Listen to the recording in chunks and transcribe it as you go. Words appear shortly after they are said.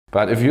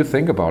But if you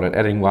think about it,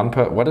 adding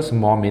what is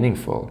more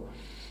meaningful?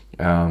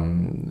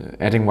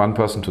 Adding one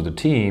person to the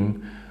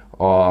team,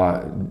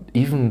 or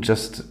even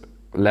just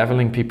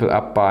leveling people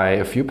up by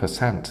a few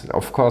percent?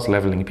 Of course,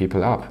 leveling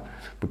people up,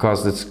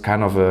 because it's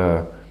kind of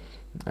a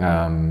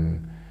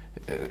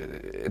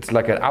it's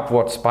like an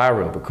upward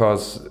spiral,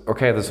 because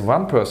okay, this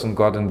one person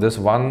got in this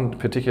one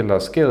particular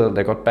skill,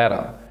 they got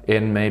better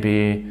in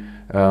maybe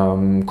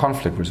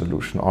conflict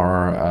resolution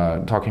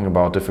or talking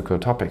about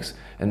difficult topics,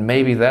 and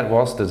maybe that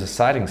was the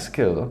deciding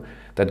skill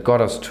that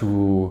got us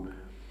to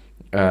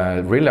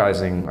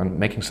realizing and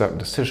making certain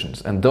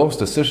decisions, and those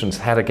decisions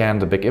had again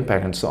the big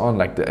impact and so on.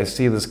 Like I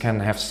see this can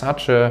have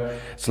such a,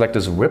 it's like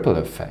this ripple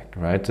effect,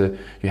 right?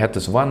 You had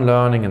this one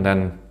learning, and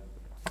then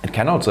it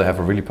can also have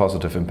a really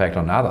positive impact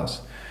on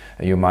others.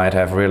 You might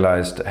have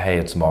realized, hey,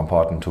 it's more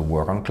important to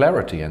work on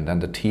clarity, and then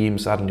the team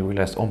suddenly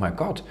realized, oh my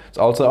God, it's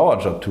also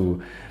our job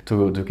to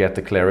get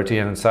the clarity,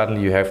 and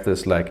suddenly you have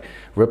this like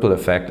ripple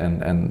effect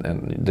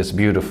and this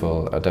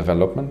beautiful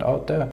development out there.